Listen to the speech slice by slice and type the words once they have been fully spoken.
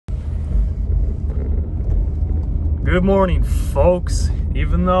Good morning, folks.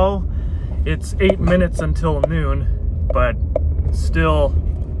 Even though it's 8 minutes until noon, but still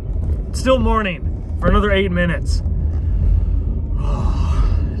morning for another 8 minutes.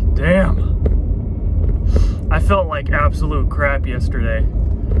 Oh, damn. I felt like absolute crap yesterday.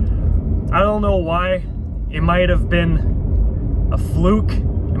 I don't know why. It might have been a fluke.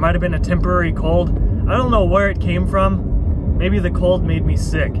 It might have been a temporary cold. I don't know where it came from. Maybe the cold made me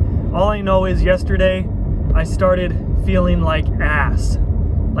sick. All I know is yesterday I started feeling like ass.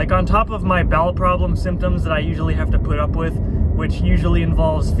 Like on top of my bowel problem symptoms that I usually have to put up with, which usually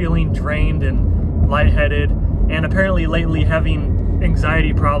involves feeling drained and lightheaded, and apparently lately having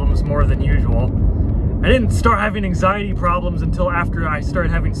anxiety problems more than usual. I didn't start having anxiety problems until after I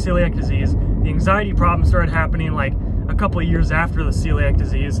started having celiac disease. The anxiety problems started happening like a couple of years after the celiac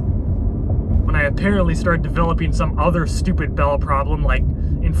disease, when I apparently started developing some other stupid bowel problem like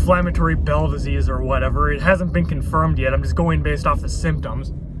inflammatory bowel disease or whatever. It hasn't been confirmed yet. I'm just going based off the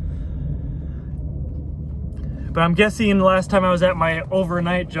symptoms. But I'm guessing the last time I was at my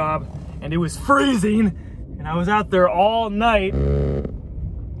overnight job and it was freezing and I was out there all night and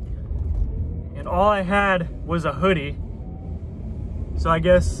all I had was a hoodie. So I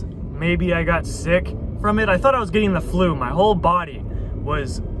guess maybe I got sick from it. I thought I was getting the flu. My whole body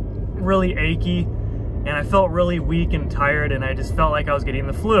was really achy and I felt really weak and tired, and I just felt like I was getting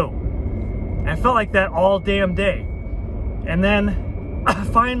the flu. And I felt like that all damn day. And then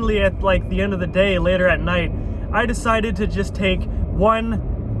finally at like the end of the day, later at night, I decided to just take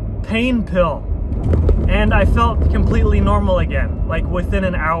one pain pill. And I felt completely normal again, like within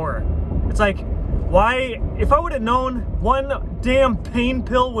an hour. It's like, why, if I would have known one damn pain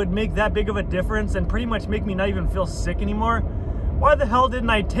pill would make that big of a difference and pretty much make me not even feel sick anymore, why the hell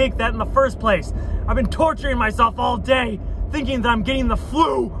didn't I take that in the first place? I've been torturing myself all day thinking that I'm getting the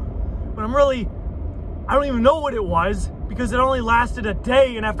flu, but I don't even know what it was because it only lasted a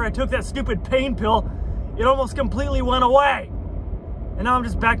day, and after I took that stupid pain pill, it almost completely went away. And now I'm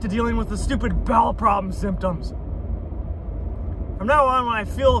just back to dealing with the stupid bowel problem symptoms. From now on, when I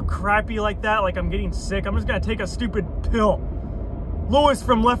feel crappy like that, like I'm getting sick, I'm just gonna take a stupid pill. Louis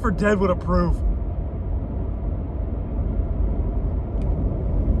from Left 4 Dead would approve.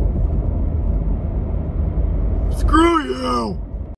 Screw you!